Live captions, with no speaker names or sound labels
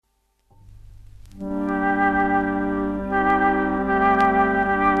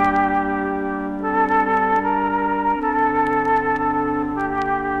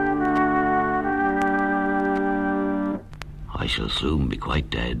be quite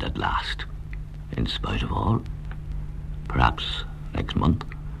dead at last, in spite of all. Perhaps next month.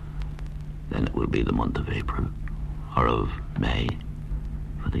 Then it will be the month of April, or of May.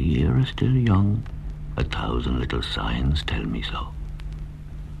 For the year is still young. 1,000 little signs tell me so.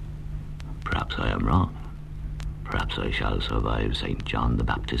 Perhaps I am wrong. Perhaps I shall survive St. John the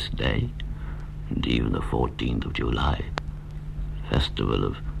Baptist's Day, and even the 14th of July, Festival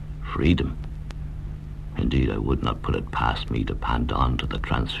of Freedom. Indeed, I would not put it past me to pant on to the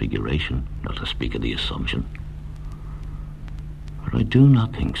Transfiguration, not to speak of the Assumption. But I do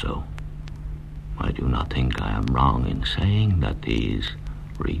not think so. I do not think I am wrong in saying that these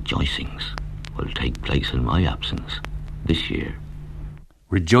rejoicings will take place in my absence this year.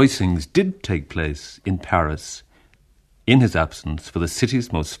 Rejoicings did take place in Paris in his absence for the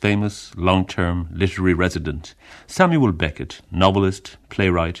city's most famous long-term literary resident, Samuel Beckett, novelist,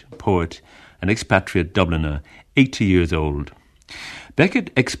 playwright, poet, and expatriate Dubliner, 80 years old. Beckett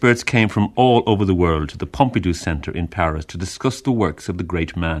experts came from all over the world to the Pompidou Centre in Paris to discuss the works of the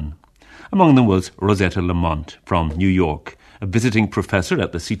great man. Among them was Rosetta Lamont from New York, a visiting professor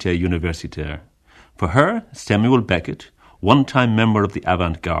at the Cité Universitaire. For her, Samuel Beckett, one-time member of the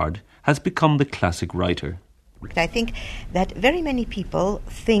avant-garde, has become the classic writer. I think that very many people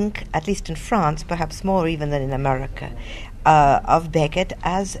think, at least in France, perhaps more even than in America, of Beckett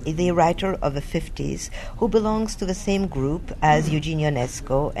as the writer of the 50s who belongs to the same group as Eugene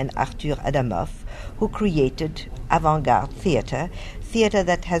Ionesco and Arthur Adamoff, who created avant-garde theatre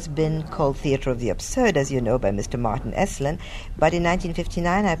that has been called Theatre of the Absurd, as you know, by Mr. Martin Esslin. But in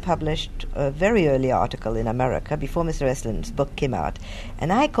 1959 I published a very early article in America before Mr. Esslin's book came out,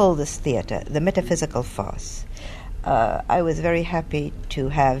 and I call this theatre the metaphysical farce. I was very happy to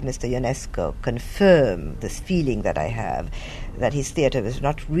have Mr. Ionesco confirm this feeling that I have, that his theatre is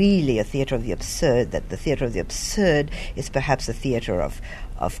not really a theatre of the absurd, that the theatre of the absurd is perhaps a theatre of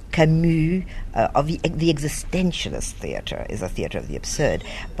Camus, of the existentialist theatre is a theatre of the absurd.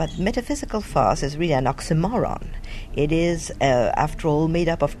 But metaphysical farce is really an oxymoron. It is, after all, made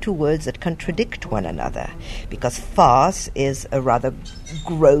up of two words that contradict one another, because farce is a rather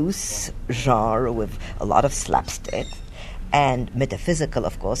gross genre with a lot of slapstick, and metaphysical,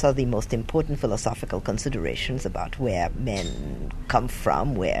 of course, are the most important philosophical considerations about where men come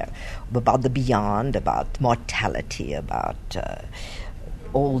from, about the beyond, about mortality, about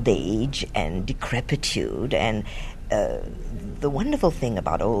old age and decrepitude. And the wonderful thing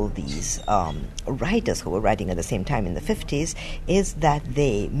about all these writers who were writing at the same time in the 50s is that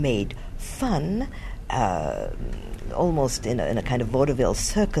they made fun, almost in a kind of vaudeville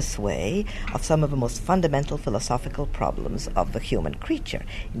circus way, of some of the most fundamental philosophical problems of the human creature.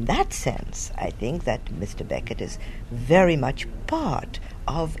 In that sense, I think that Mr. Beckett is very much part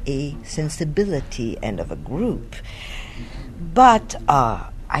of a sensibility and of a group. But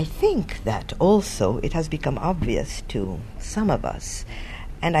I think that also it has become obvious to some of us,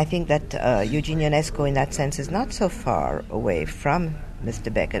 and I think that Eugene Ionesco in that sense is not so far away from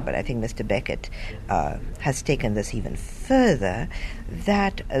Mr. Beckett, but I think Mr. Beckett has taken this even further,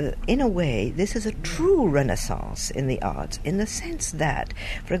 that in a way this is a true renaissance in the arts, in the sense that,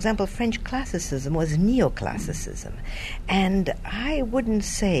 for example, French classicism was neoclassicism, and I wouldn't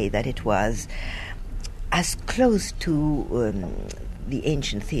say that it was as close to the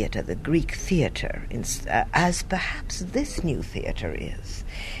ancient theatre, the Greek theatre, as perhaps this new theatre is.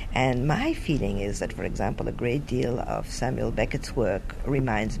 And my feeling is that, for example, a great deal of Samuel Beckett's work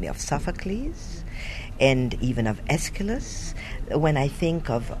reminds me of Sophocles and even of Aeschylus. When I think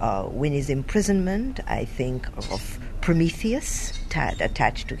of Winnie's imprisonment, I think of Prometheus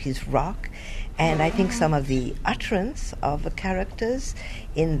attached to his rock. And I think some of the utterance of the characters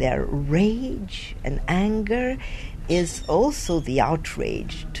in their rage and anger is also the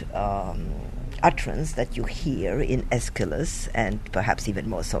outraged utterance that you hear in Aeschylus, and perhaps even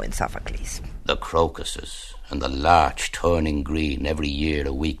more so in Sophocles. The crocuses and the larch turning green every year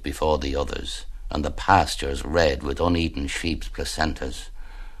a week before the others, and the pastures red with uneaten sheep's placentas,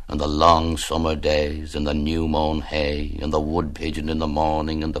 and the long summer days, and the new-mown hay, and the wood-pigeon in the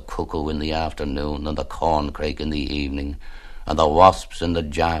morning, and the cuckoo in the afternoon, and the corncrake in the evening, and the wasps in the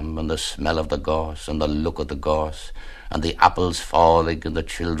jam, and the smell of the gorse, and the look of the gorse, and the apples falling, and the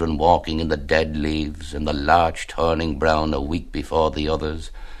children walking in the dead leaves, and the larch turning brown a week before the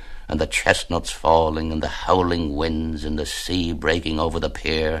others, and the chestnuts falling, and the howling winds, and the sea breaking over the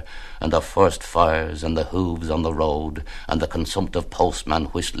pier, and the first fires, and the hooves on the road, and the consumptive postman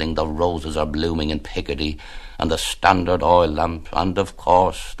whistling "The roses are blooming" in Piccadilly, and the standard oil lamp, and of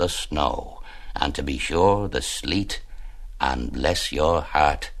course the snow, and to be sure the sleet, and bless your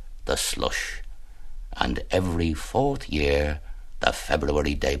heart, the slush. And every 4th year the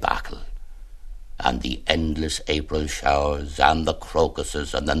February debacle, and the endless April showers, and the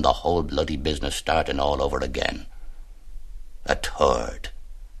crocuses, and then the whole bloody business starting all over again. A third.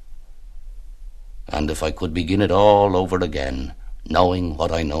 And if I could begin it all over again, knowing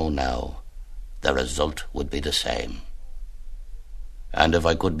what I know now, the result would be the same. And if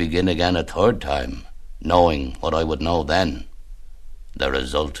I could begin again a third time, knowing what I would know then, the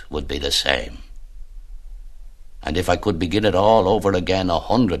result would be the same. And if I could begin it all over again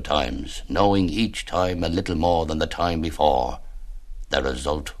 100 times, knowing each time a little more than the time before, the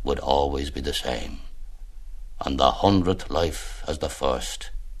result would always be the same. And the 100th life as the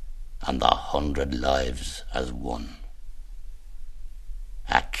first, and the 100 lives as one.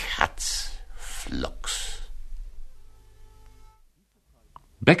 A cat's flux.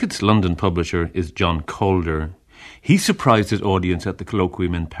 Beckett's London publisher is John Calder. He surprised his audience at the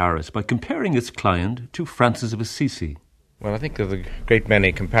colloquium in Paris by comparing his client to Francis of Assisi. Well, I think there's a great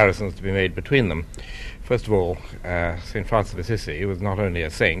many comparisons to be made between them. First of all, St. Francis of Assisi was not only a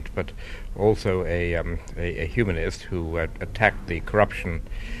saint, but also a humanist who attacked the corruption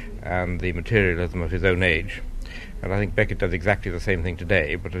and the materialism of his own age. And I think Beckett does exactly the same thing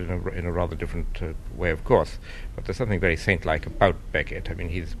today, but in a rather different way, of course. But there's something very saint-like about Beckett. I mean,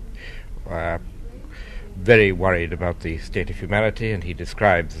 he's very worried about the state of humanity, and he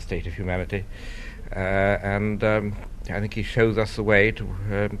describes the state of humanity. And I think he shows us the way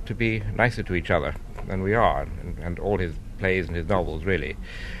to be nicer to each other than we are. And all his plays and his novels really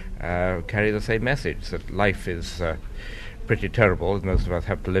carry the same message, that life is pretty terrible, as most of us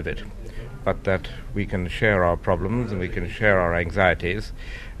have to live it, but that we can share our problems and we can share our anxieties,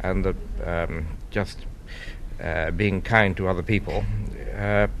 and that just being kind to other people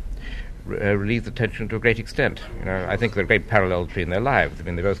relieves the tension to a great extent. You know, I think there are great parallels between their lives. I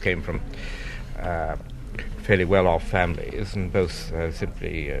mean, they both came from fairly well-off families, and both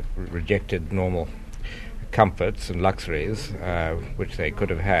simply rejected normal comforts and luxuries which they could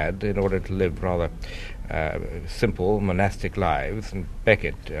have had in order to live rather simple monastic lives. And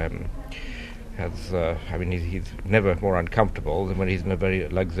Beckett has, he's never more uncomfortable than when he's in a very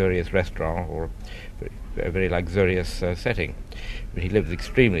luxurious restaurant or a very luxurious setting. I mean, he lives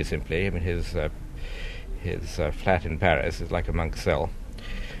extremely simply. I mean, his flat in Paris is like a monk's cell,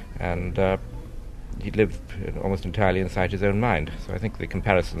 and he lived almost entirely inside his own mind. So I think the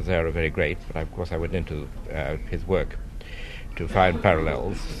comparisons there are very great, but of course I went into his work to find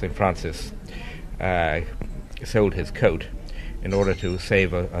parallels. St. Francis sold his coat in order to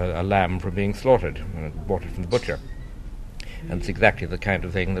save a lamb from being slaughtered, and bought it from the butcher. And it's exactly the kind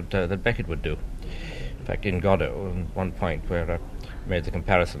of thing that Beckett would do. In fact, in Godot, at one point where I made the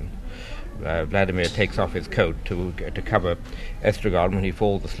comparison, Vladimir takes off his coat to cover Estragon when he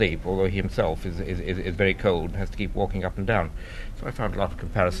falls asleep, although he himself is very cold and has to keep walking up and down. So I found a lot of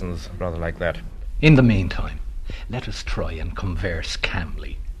comparisons rather like that. In the meantime, let us try and converse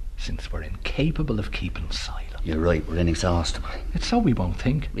calmly, since we're incapable of keeping silent. You're right, we're inexhaustible. It's so we won't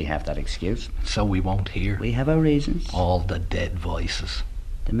think. We have that excuse. It's so we won't hear. We have our reasons. All the dead voices.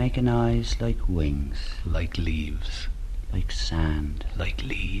 They make an eyes like wings. Like leaves. Like sand. Like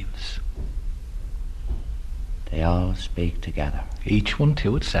leaves. They all speak together. Each one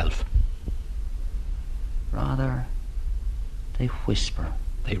to itself. Rather, they whisper.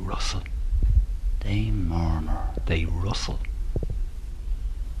 They rustle. They murmur. They rustle.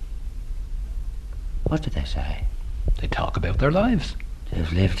 What do they say? They talk about their lives. To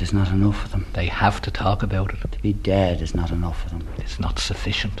have lived is not enough for them. They have to talk about it. To be dead is not enough for them. It's not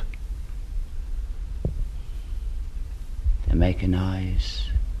sufficient. They make an eyes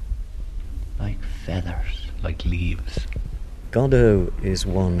like feathers. Like leaves. Godot is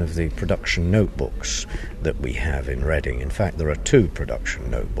one of the production notebooks that we have in Reading. In fact, there are two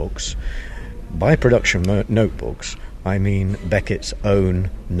production notebooks. By production notebooks, I mean Beckett's own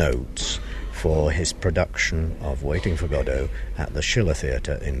notes for his production of Waiting for Godot at the Schiller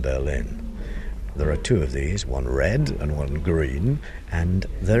Theatre in Berlin. There are two of these, one red and one green, and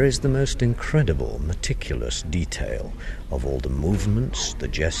there is the most incredible, meticulous detail of all the movements, the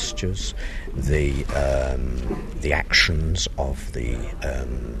gestures, the actions of the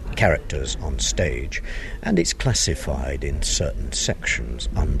characters on stage, and it's classified in certain sections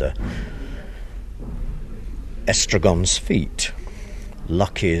under Estragon's feet,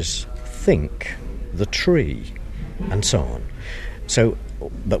 Lucky's think, the tree, and so on. So,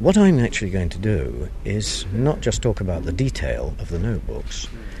 but what I'm actually going to do is not just talk about the detail of the notebooks,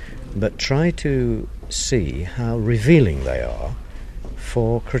 but try to see how revealing they are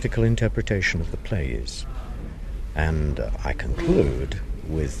for critical interpretation of the plays. And I conclude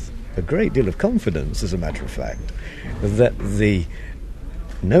with a great deal of confidence, as a matter of fact, that the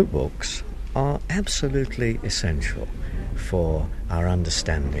notebooks are absolutely essential for our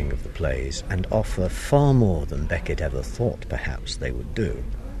understanding of the plays and offer far more than Beckett ever thought perhaps they would do.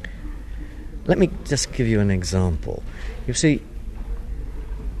 Let me just give you an example. You see,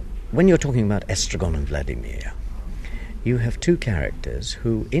 when you're talking about Estragon and Vladimir, you have two characters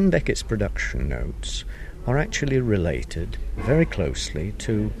who, in Beckett's production notes, are actually related very closely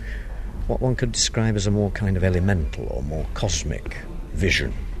to what one could describe as a more kind of elemental or more cosmic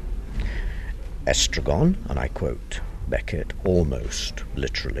vision. Estragon, and I quote Beckett almost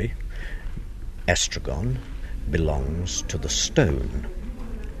literally, Estragon belongs to the stone.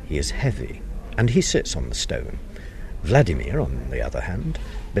 He is heavy, and he sits on the stone. Vladimir, on the other hand,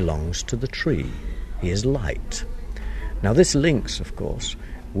 belongs to the tree. He is light. Now this links, of course,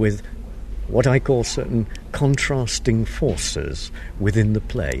 with what I call certain contrasting forces within the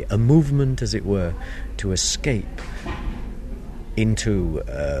play, a movement, as it were, to escape into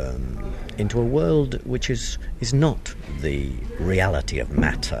a world which is not the reality of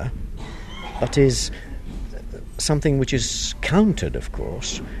matter, but is something which is countered, of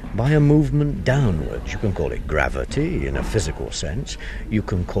course, by a movement downwards. You can call it gravity in a physical sense. You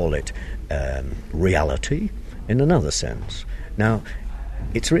can call it reality in another sense. Now,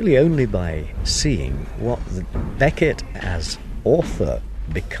 it's really only by seeing what Beckett, as author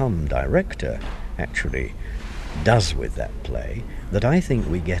become director, actually does with that play, that I think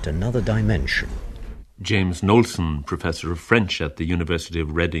we get another dimension. James Knowlson, Professor of French at the University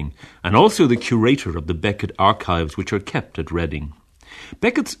of Reading, and also the curator of the Beckett archives which are kept at Reading.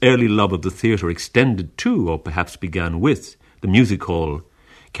 Beckett's early love of the theatre extended to, or perhaps began with, the music hall.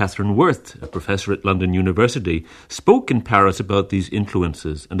 Catherine Worth, a professor at London University, spoke in Paris about these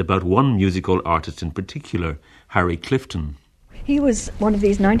influences and about one music hall artist in particular, Harry Clifton. He was one of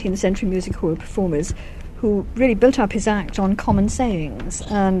these 19th century music hall performers who really built up his act on common sayings,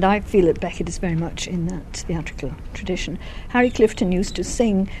 and I feel that Beckett is very much in that theatrical tradition. Harry Clifton used to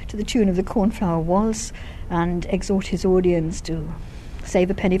sing to the tune of the Cornflower Waltz and exhort his audience to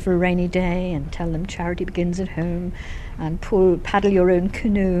save a penny for a rainy day and tell them charity begins at home and paddle your own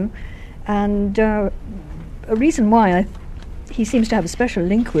canoe. And a reason why he seems to have a special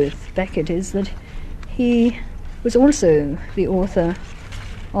link with Beckett is that he was also the author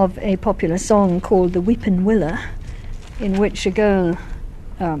of a popular song called The Weepin' Willow, in which a girl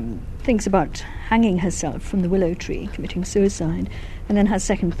thinks about hanging herself from the willow tree, committing suicide, and then has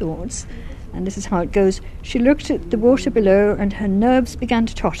second thoughts. And this is how it goes. She looked at the water below and her nerves began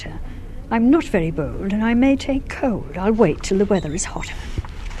to totter. I'm not very bold and I may take cold. I'll wait till the weather is hotter.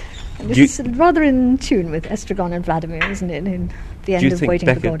 And this is rather in tune with Estragon and Vladimir, isn't it, in the end of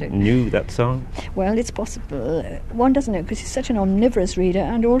Waiting for Godot. Do you think Beckett knew that song? Well, it's possible. One doesn't know because he's such an omnivorous reader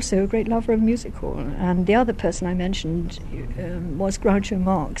and also a great lover of music hall. And the other person I mentioned was Groucho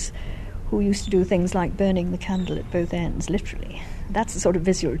Marx, who used to do things like burning the candle at both ends, literally. That's the sort of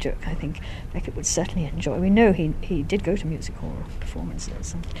visual joke I think Beckett would certainly enjoy. We know he did go to music hall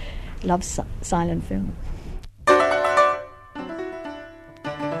performances and loves silent film.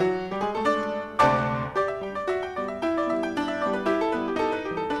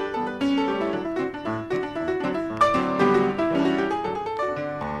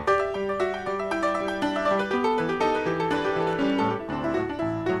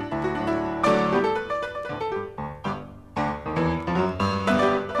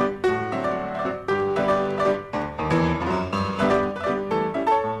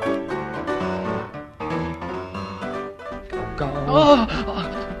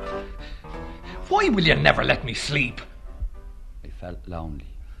 Why will you never let me sleep? I felt lonely.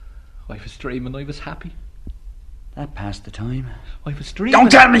 I was dreaming I was happy. That passed the time. I was dreaming...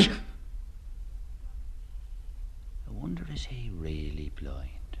 Don't tell me! I wonder, is he really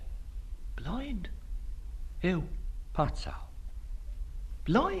blind? Blind? Who? Potso.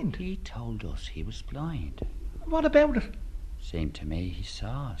 Blind? He told us he was blind. What about it? Seemed to me he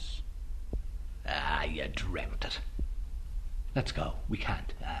saw us. Ah, you dreamt it. Let's go. We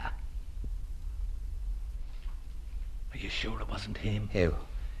can't. Are you sure it wasn't him? Who?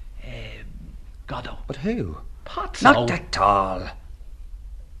 Godot. But who? Potso. Not at all.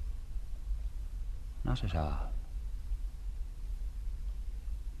 Not at all.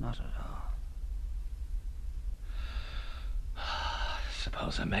 Not at all.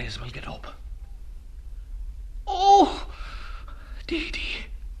 Suppose I may as well get up. Oh! Dee Dee.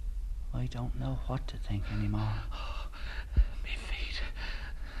 I don't know what to think anymore. Me feet.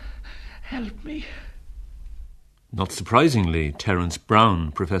 Help me. Not surprisingly, Terence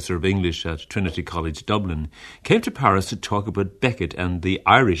Brown, Professor of English at Trinity College Dublin, came to Paris to talk about Beckett and the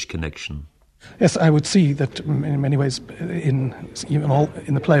Irish connection. Yes, I would see that in many ways in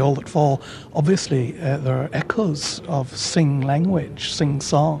the play All That Fall, obviously there are echoes of Sing language, Sing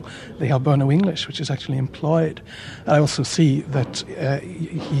song, the Alberno English, which is actually employed. I also see that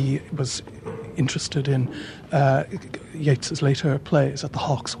he was interested in Yeats's later plays at the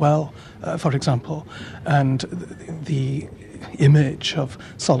Hawk's Well, for example, and the image of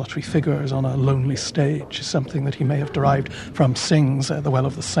solitary figures on a lonely stage is something that he may have derived from Sing's The Well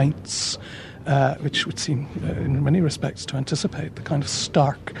of the Saints, which would seem in many respects to anticipate the kind of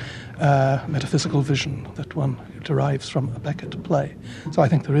stark metaphysical vision that one derives from a Beckett play. So I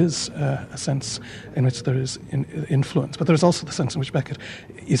think there is a sense in which there is influence, but there is also the sense in which Beckett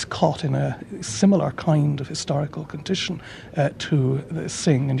is caught in a similar kind of historical condition to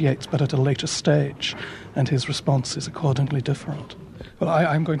Sing and Yeats, but at a later stage, and his response is accordingly different. Well,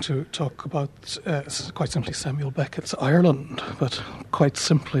 I'm going to talk about, quite simply, Samuel Beckett's Ireland, but quite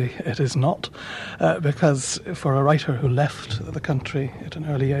simply it is not, because for a writer who left the country at an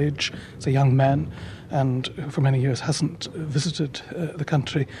early age, as a young man, and who for many years hasn't visited the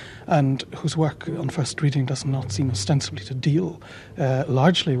country, and whose work on first reading does not seem ostensibly to deal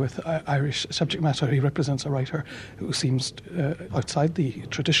largely with Irish subject matter, he represents a writer who seems outside the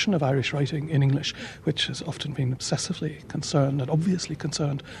tradition of Irish writing in English, which has often been obsessively concerned and obviously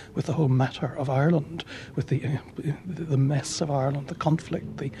concerned with the whole matter of Ireland, with the mess of Ireland, the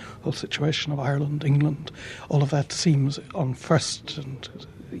conflict, the whole situation of Ireland, England. All of that seems on first and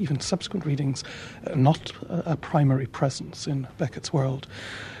even subsequent readings not a primary presence in Beckett's world.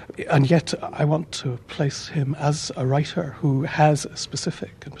 And yet I want to place him as a writer who has a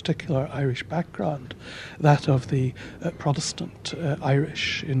specific and particular Irish background, that of the Protestant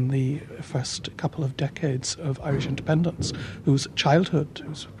Irish in the first couple of decades of Irish independence, whose childhood,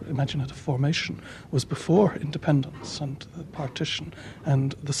 whose imaginative formation was before independence and the partition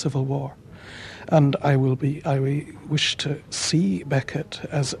and the Civil War. And I wish to see Beckett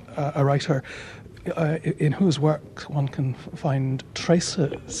as a writer in whose work one can find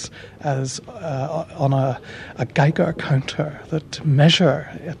traces as on a Geiger counter that measure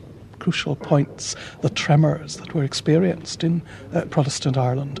at crucial points the tremors that were experienced in Protestant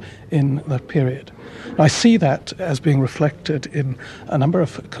Ireland in that period. Now, I see that as being reflected in a number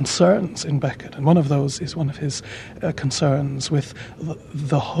of concerns in Beckett, and one of those is one of his concerns with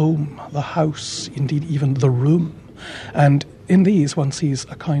the home, the house, indeed even the room. And in these, one sees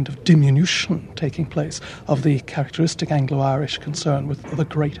a kind of diminution taking place of the characteristic Anglo-Irish concern with the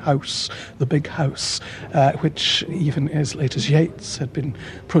great house, the big house, which even as late as Yeats had been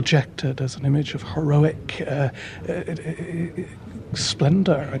projected as an image of heroic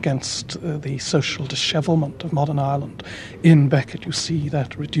splendour against the social dishevelment of modern Ireland. In Beckett, you see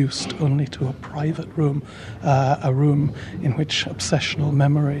that reduced only to a private room, a room in which obsessional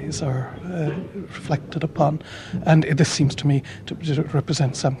memories are reflected upon. And this seems to me to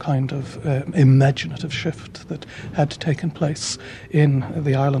represent some kind of imaginative shift that had taken place in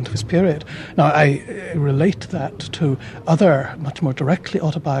the Ireland of his period. Now, I relate that to other, much more directly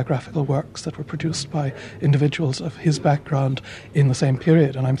autobiographical works that were produced by individuals of his background in the same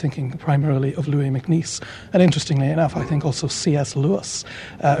period, and I'm thinking primarily of Louis MacNeice, and interestingly enough, I think also C.S. Lewis,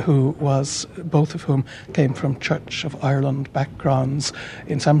 who was, both of whom came from Church of Ireland backgrounds,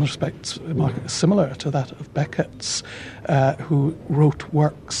 in some respects similar to that of Beckett's, who wrote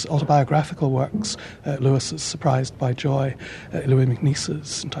works, autobiographical works. Lewis is Surprised by Joy, Louis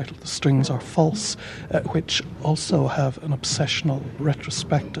MacNeice's entitled The Strings Are False, which also have an obsessional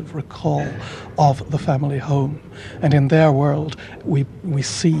retrospective recall of the family home. And in their world, we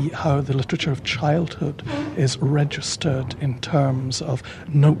see how the literature of childhood is registered in terms of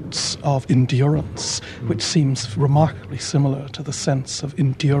notes of endurance, which seems remarkably similar to the sense of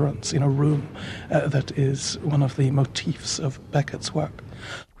endurance in a room that is one of the motifs of Beckett's work.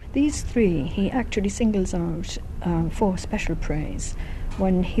 These three he actually singles out for special praise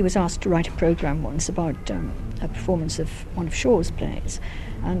when he was asked to write a programme once about a performance of one of Shaw's plays.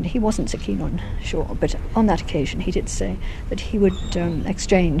 And he wasn't so keen on Shaw, but on that occasion he did say that he would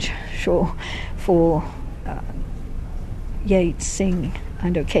exchange Shaw for Yeats, Sing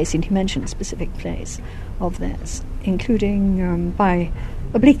and O'Casey, and he mentioned specific plays of theirs, including by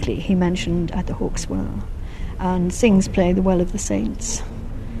obliquely he mentioned At the Hawk's Well, and Sing's play The Well of the Saints,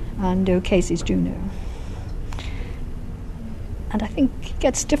 and O'Casey's Juno. And I think it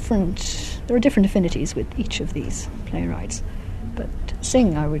gets different, there are different affinities with each of these playwrights, but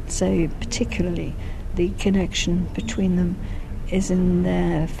Sing, I would say particularly, the connection between them is in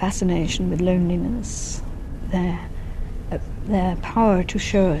their fascination with loneliness their power to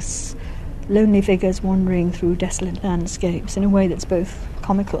show us lonely figures wandering through desolate landscapes in a way that's both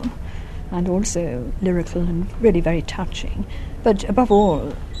comical and also lyrical and really very touching. But above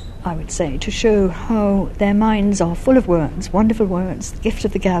all, I would say, to show how their minds are full of words, wonderful words, the gift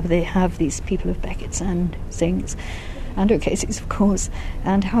of the gab they have, these people of Beckett's and Synge's and O'Casey's, of course,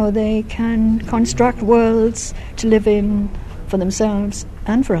 and how they can construct worlds to live in for themselves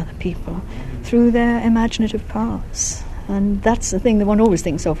and for other people through their imaginative powers. And that's the thing that one always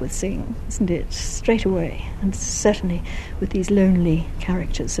thinks of with Synge, isn't it? Straight away, and certainly with these lonely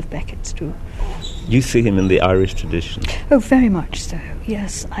characters of Beckett's too. You see him in the Irish tradition? Oh, very much so,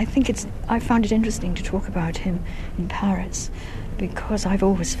 yes. I found it interesting to talk about him in Paris, because I've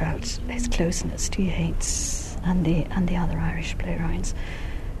always felt his closeness to Yeats and the other Irish playwrights.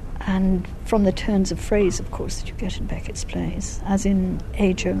 And from the turns of phrase, of course, that you get in Beckett's plays, as in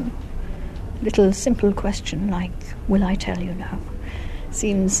Ajo, little simple question like, will I tell you now,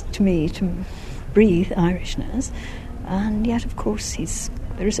 seems to me to breathe Irishness. And yet, of course,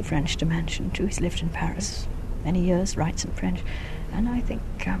 there is a French dimension too. He's lived in Paris many years, writes in French, and I think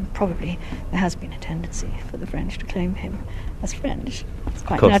probably there has been a tendency for the French to claim him as French. It's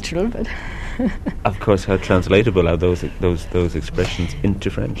quite natural, but... Of course, how translatable are those expressions into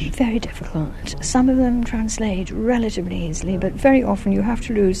French? Very difficult. Some of them translate relatively easily, but very often you have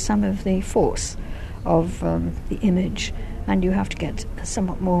to lose some of the force of the image, and you have to get a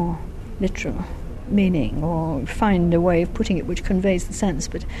somewhat more literal meaning, or find a way of putting it which conveys the sense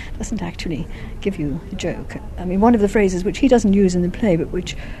but doesn't actually give you the joke. I mean, one of the phrases which he doesn't use in the play, but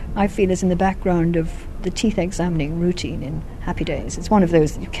which I feel is in the background of the teeth-examining routine in Happy Days. It's one of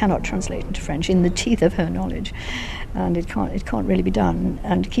those that you cannot translate into French, in the teeth of her knowledge, and it can't really be done,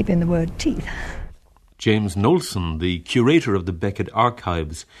 and keep in the word teeth. James Knowlson, the curator of the Beckett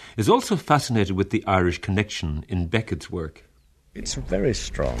archives, is also fascinated with the Irish connection in Beckett's work. It's very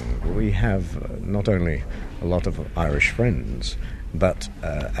strong. We have not only a lot of Irish friends, but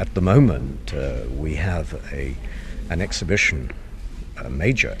at the moment we have an exhibition, a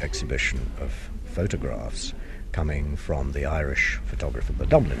major exhibition of photographs coming from the Irish photographer, the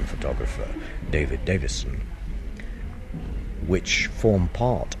Dublin photographer, David Davison, which form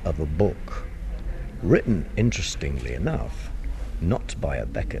part of a book written, interestingly enough, not by a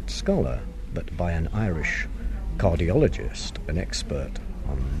Beckett scholar, but by an Irish cardiologist, an expert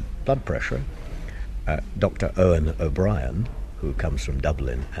on blood pressure, Dr. Owen O'Brien, who comes from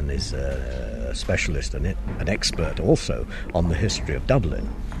Dublin and is a specialist and an expert also on the history of Dublin.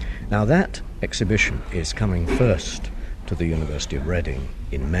 Now that exhibition is coming first to the University of Reading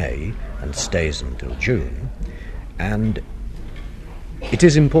in May and stays until June, and it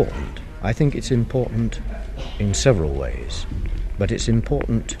is important. I think it's important in several ways, but it's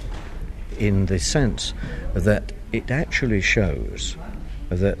important in the sense that it actually shows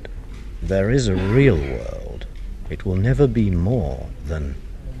that there is a real world. It will never be more than,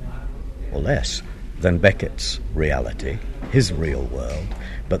 or less than, Beckett's reality, his real world,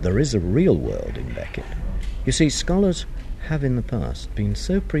 but there is a real world in Beckett. You see, scholars have in the past been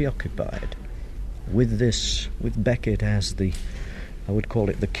so preoccupied with Beckett as I would call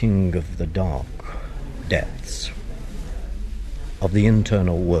it the king of the dark depths, of the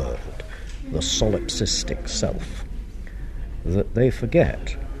internal world, the solipsistic self, that they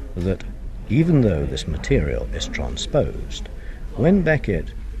forget that even though this material is transposed, when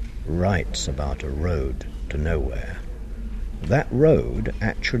Beckett writes about a road to nowhere, that road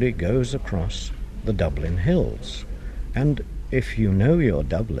actually goes across the Dublin hills. And if you know your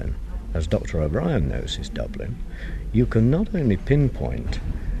Dublin, as Dr. O'Brien knows his Dublin, you can not only pinpoint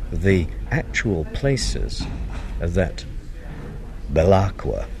the actual places that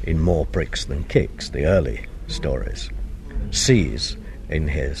Belacqua in More Pricks Than Kicks, the early stories, sees in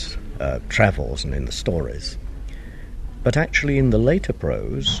his travels and in the stories, but actually in the later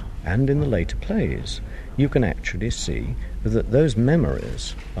prose and in the later plays you can actually see that those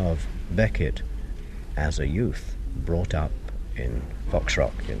memories of Beckett as a youth brought up in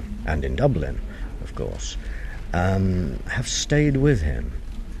Foxrock and in Dublin, of course, have stayed with him,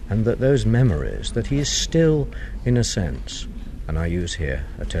 and that those memories, that he is still, in a sense, and I use here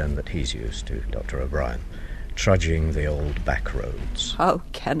a term that he's used to, Dr. O'Brien, trudging the old back roads. How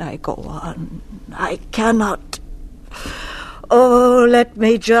can I go on? I cannot. Oh, let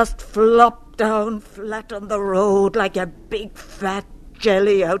me just flop down flat on the road like a big fat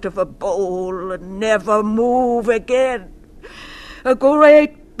jelly out of a bowl and never move again. A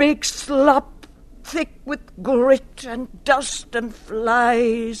great big slop, thick with grit and dust and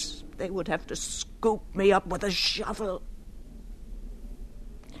flies. They would have to scoop me up with a shovel.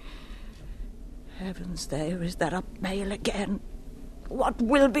 Heavens, there is that up-mail again. What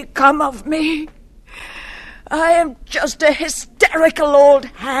will become of me? I am just a hysterical old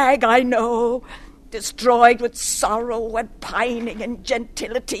hag, I know, destroyed with sorrow and pining and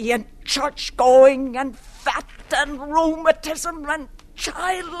gentility and church-going and fat and rheumatism and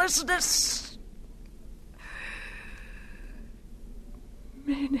childlessness.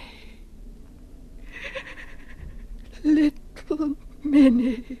 Minnie, little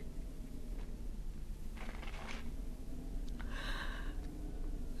Minnie.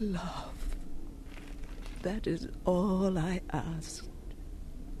 Love, that is all I asked.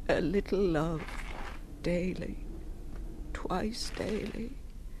 A little love, daily, twice daily.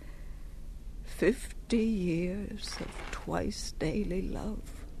 50 years of twice daily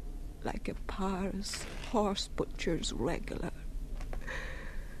love, like a Paris horse butcher's regular.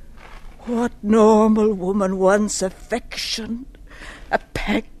 What normal woman wants affection? A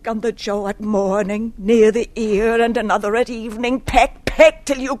peck on the jaw at morning, near the ear, and another at evening. Peck, peck,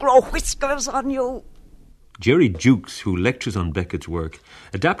 till you grow whiskers on you. Jerry Jukes, who lectures on Beckett's work,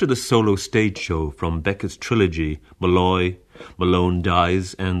 adapted a solo stage show from Beckett's trilogy, Malloy, Malone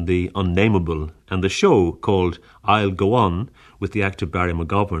Dies, and The Unnameable, and the show, called I'll Go On, with the actor Barry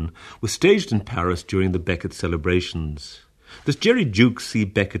McGovern, was staged in Paris during the Beckett celebrations. Does Jerry Jukes see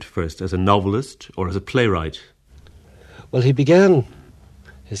Beckett first as a novelist or as a playwright? Well, he began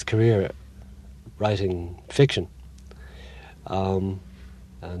his career writing fiction.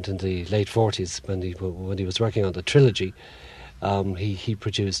 And in the late 40s, when he was working on the trilogy, he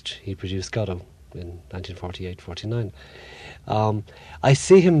produced Godot in 1948-49. I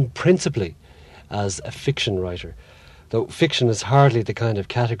see him principally as a fiction writer, though fiction is hardly the kind of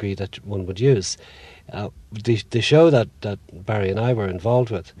category that one would use. The show that Barry and I were involved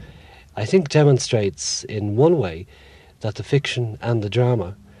with, I think, demonstrates in one way that the fiction and the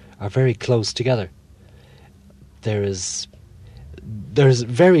drama are very close together. There's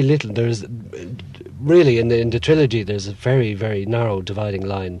very little. There's really in the trilogy. There's a very, very narrow dividing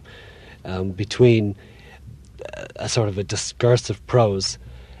line between a sort of a discursive prose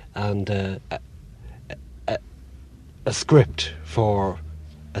and a script for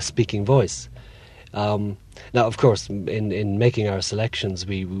a speaking voice. Now, of course, in making our selections,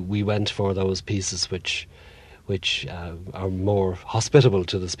 we went for those pieces which are more hospitable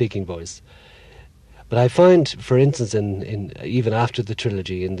to the speaking voice. But I find, for instance, in even after the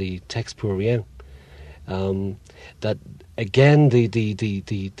trilogy, in the Texte pour rien, that again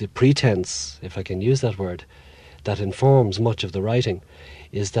the pretense, if I can use that word, that informs much of the writing,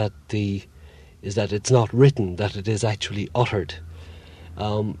 is that it's not written, that it is actually uttered.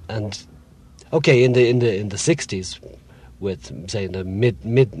 And okay, in the 60s, with say in the mid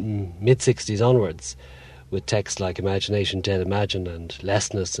 60s onwards, with texts like Imagination, Dead Imagine, and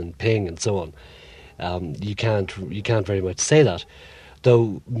Lessness and Ping and so on. You can't very much say that,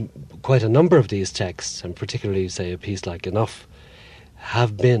 though quite a number of these texts, and particularly say a piece like Enough,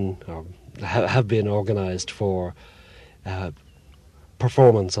 have been organised for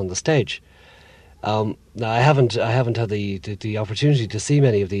performance on the stage. Now I haven't had the opportunity to see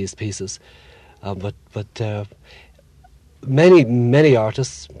many of these pieces, but many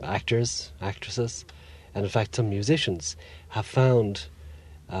artists, actors, actresses, and in fact some musicians have found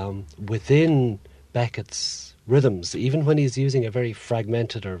within Beckett's rhythms, even when he's using a very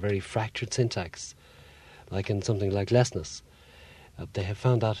fragmented or very fractured syntax, like in something like Lessness, they have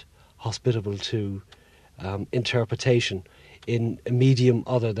found that hospitable to interpretation in a medium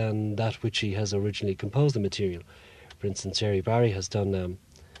other than that which he has originally composed the material. For instance, Jerry Barry has done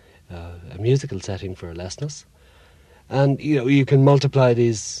a musical setting for Lessness, and you can multiply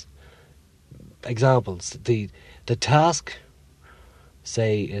these examples. The task,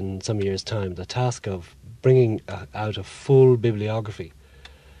 say in some years' time, the task of bringing out a full bibliography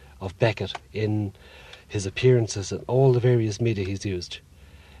of Beckett in his appearances and all the various media he's used,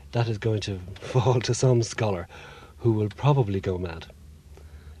 that is going to fall to some scholar who will probably go mad.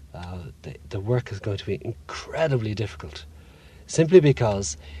 The work is going to be incredibly difficult, simply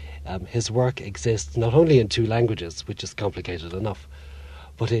because his work exists not only in two languages, which is complicated enough,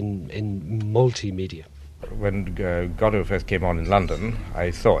 but in multimedia. When Godot first came on in London,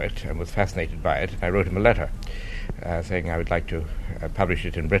 I saw it and was fascinated by it. I wrote him a letter saying I would like to publish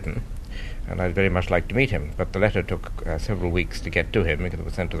it in Britain, and I'd very much like to meet him. But the letter took several weeks to get to him because it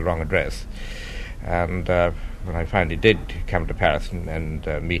was sent to the wrong address. And when I finally did come to Paris and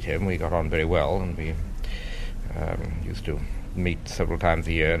meet him, we got on very well, and we used to meet several times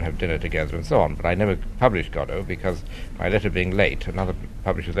a year and have dinner together and so on. But I never published Godot because my letter being late, another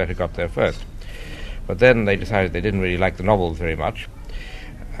publisher's letter got there first. But then they decided they didn't really like the novels very much,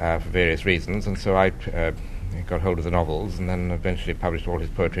 for various reasons, and so I got hold of the novels and then eventually published all his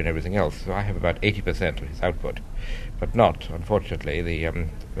poetry and everything else. So I have about 80% of his output, but not, unfortunately, the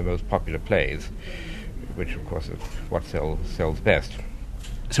most popular plays, which of course is what sells best.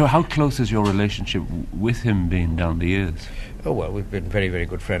 So how close has your relationship with him been down the years? Oh, well, we've been very, very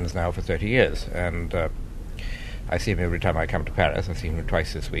good friends now for 30 years, and I see him every time I come to Paris. I see him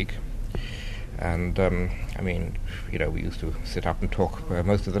twice this week. And, I mean, we used to sit up and talk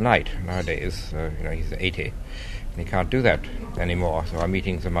most of the night. Nowadays, he's 80, and he can't do that anymore, so our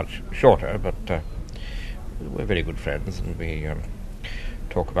meetings are much shorter, but we're very good friends, and we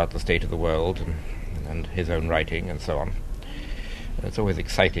talk about the state of the world and his own writing and so on. It's always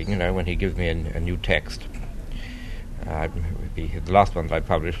exciting, when he gives me a new text. The last one that I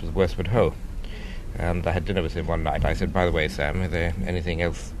published was Worsford Hoe, and I had dinner with him one night. I said, "By the way, Sam, is there anything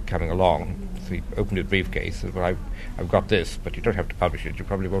else coming along?" So he opened his briefcase and said, "Well, I've got this, but you don't have to publish it. You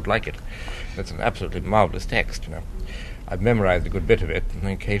probably won't like it." That's an absolutely marvellous text, I've memorized a good bit of it and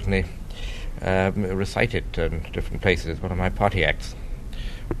occasionally recite it in different places as one of my party acts.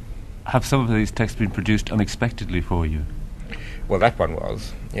 Have some of these texts been produced unexpectedly for you? Well, that one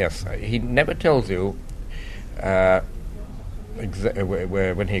was, yes. He never tells you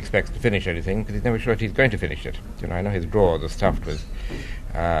when he expects to finish anything, because he's never sure if he's going to finish it. I know his drawers are stuffed with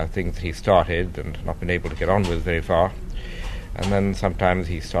things that he started and not been able to get on with very far. And then sometimes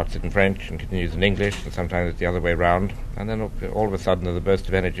he starts it in French and continues in English, and sometimes it's the other way round. And then all of a sudden there's a burst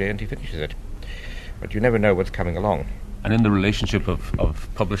of energy and he finishes it. But you never know what's coming along. And in the relationship of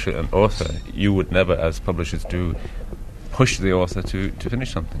publisher and author, you would never, as publishers do, push the author to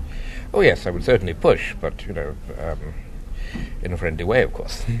finish something? Oh yes, I would certainly push, but in a friendly way, of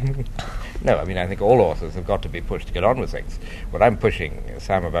course. No, I think all authors have got to be pushed to get on with things. What I'm pushing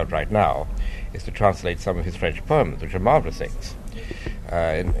Sam about right now is to translate some of his French poems, which are marvellous things.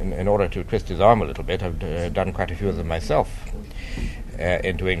 In order to twist his arm a little bit, I've done quite a few of them myself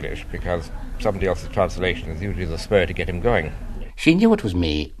into English, because somebody else's translation is usually the spur to get him going. She knew it was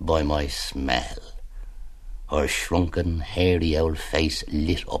me by my smell. Her shrunken, hairy old face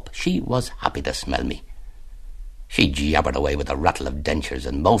lit up. She was happy to smell me. She jabbered away with a rattle of dentures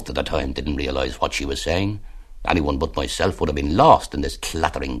and most of the time didn't realise what she was saying. Anyone but myself would have been lost in this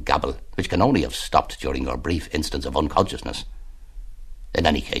clattering gabble, which can only have stopped during her brief instance of unconsciousness. In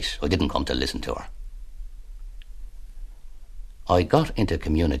any case, I didn't come to listen to her. I got into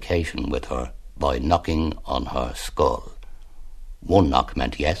communication with her by knocking on her skull. 1 knock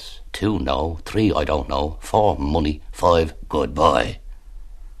meant yes, 2 no, 3 I don't know, 4 money, 5 goodbye.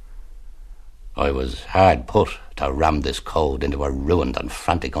 I was hard put to ram this code into her ruined and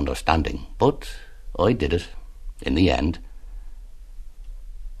frantic understanding, but I did it, in the end.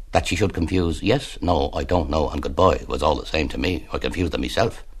 That she should confuse yes, no, I don't know, and goodbye was all the same to me. I confused them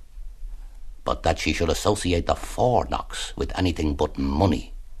myself. But that she should associate the 4 knocks with anything but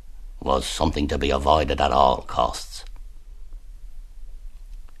money was something to be avoided at all costs.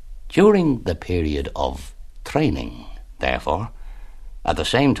 During the period of training, therefore, at the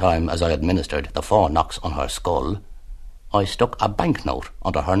same time as I administered the 4 knocks on her skull, I stuck a banknote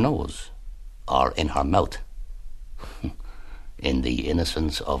under her nose, or in her mouth, in the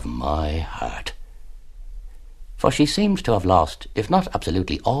innocence of my heart. For she seemed to have lost, if not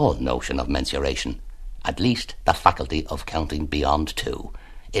absolutely all notion of mensuration, at least the faculty of counting beyond 2.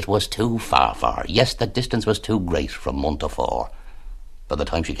 It was too far for her. Yes, the distance was too great from 1 to 4. By the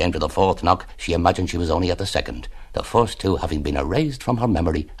time she came to the 4th knock, she imagined she was only at the 2nd, the first 2 having been erased from her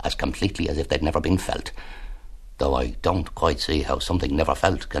memory as completely as if they'd never been felt. Though I don't quite see how something never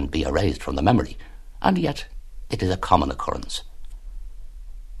felt can be erased from the memory, and yet it is a common occurrence.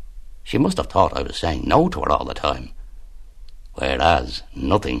 She must have thought I was saying no to her all the time, whereas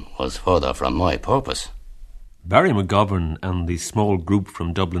nothing was further from my purpose. Barry McGovern and the small group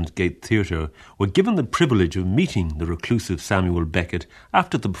from Dublin's Gate Theatre were given the privilege of meeting the reclusive Samuel Beckett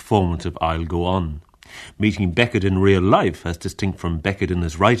after the performance of I'll Go On. Meeting Beckett in real life, as distinct from Beckett in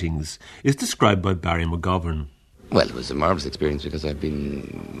his writings, is described by Barry McGovern. Well, it was a marvellous experience because I've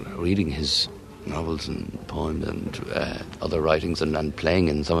been reading his novels and poems and other writings and playing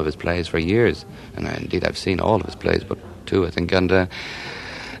in some of his plays for years. And indeed I've seen all of his plays, but 2, I think, and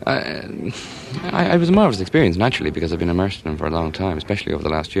it was a marvellous experience, naturally, because I've been immersed in him for a long time, especially over the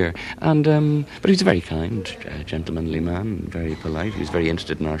last year. And but he was a very kind, gentlemanly man, very polite. He was very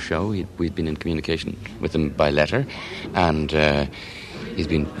interested in our show. We'd been in communication with him by letter, and he's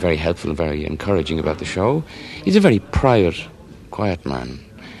been very helpful and very encouraging about the show. He's a very private, quiet man.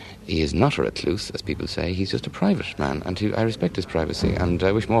 He is not a recluse, as people say. He's just a private man, and I respect his privacy, and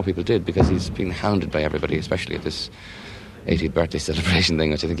I wish more people did, because he's been hounded by everybody, especially at this 80th birthday celebration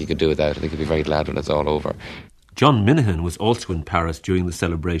thing, which I think he could do without. I think he'd be very glad when it's all over. John Minahan was also in Paris during the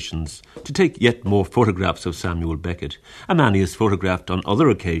celebrations to take yet more photographs of Samuel Beckett, a man he has photographed on other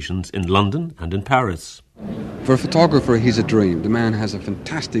occasions in London and in Paris. For a photographer, he's a dream. The man has a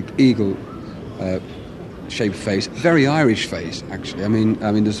fantastic eagle-shaped face, very Irish face, actually. I mean,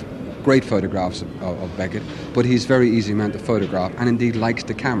 there's great photographs of Beckett, but he's a very easy man to photograph, and indeed likes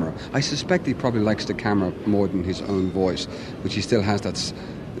the camera. I suspect he probably likes the camera more than his own voice, which he still has that,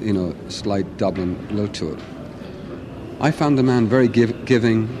 slight Dublin lilt to it. I found the man very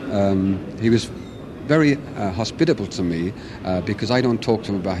giving. He was very hospitable to me because I don't talk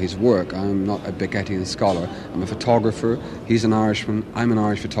to him about his work. I'm not a Beckettian scholar. I'm a photographer. He's an Irishman. I'm an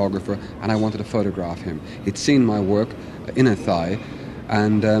Irish photographer, and I wanted to photograph him. He'd seen my work in a thigh,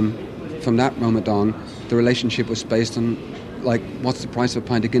 and from that moment on, the relationship was based on, like, what's the price of a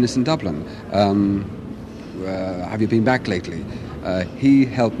pint of Guinness in Dublin? Have you been back lately? He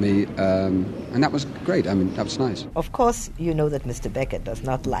helped me, and that was great. I mean, that was nice. Of course, you know that Mr. Beckett does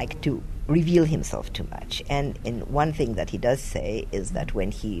not like to reveal himself too much. And one thing that he does say is that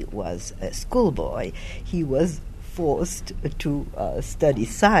when he was a schoolboy, he was forced to study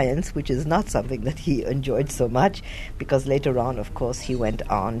science, which is not something that he enjoyed so much, because later on, of course, he went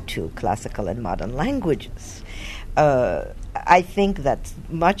on to classical and modern languages. I think that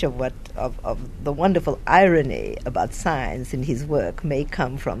much of the wonderful irony about science in his work may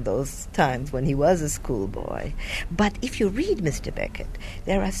come from those times when he was a schoolboy. But if you read Mr. Beckett,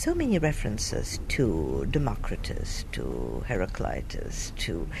 there are so many references to Democritus, to Heraclitus,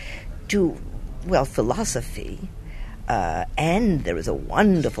 to philosophy. And there is a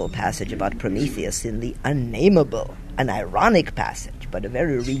wonderful passage about Prometheus in The Unnameable, an ironic passage, but a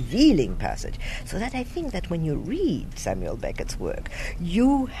very revealing passage. So that I think that when you read Samuel Beckett's work,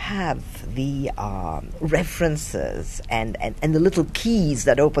 you have the references and the little keys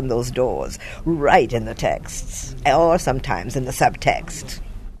that open those doors right in the texts, or sometimes in the subtext.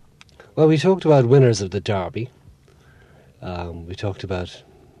 Well, we talked about winners of the Derby. We talked about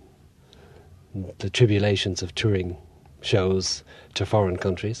the tribulations of touring shows to foreign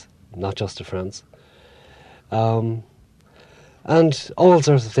countries, not just to France, and all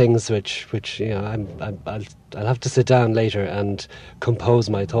sorts of things which I'll have to sit down later and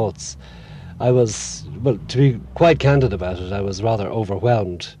compose my thoughts. I was, to be quite candid about it, I was rather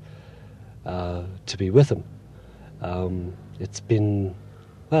overwhelmed to be with him. It's been,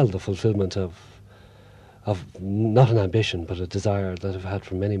 the fulfilment of not an ambition but a desire that I've had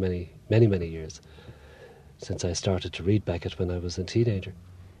for many, many, many, many years, since I started to read Beckett when I was a teenager.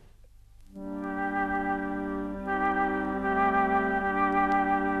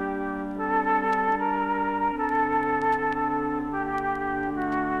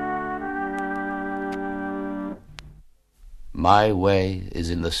 My way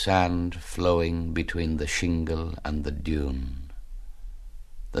is in the sand flowing between the shingle and the dune.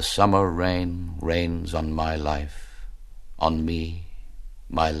 The summer rain rains on my life, on me,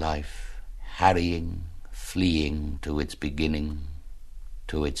 my life, harrying, fleeing to its beginning,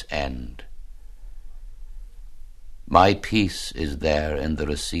 to its end. My peace is there in the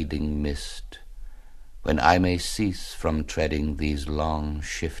receding mist, when I may cease from treading these long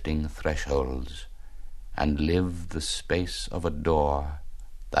shifting thresholds, and live the space of a door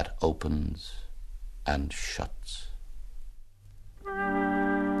that opens and shuts.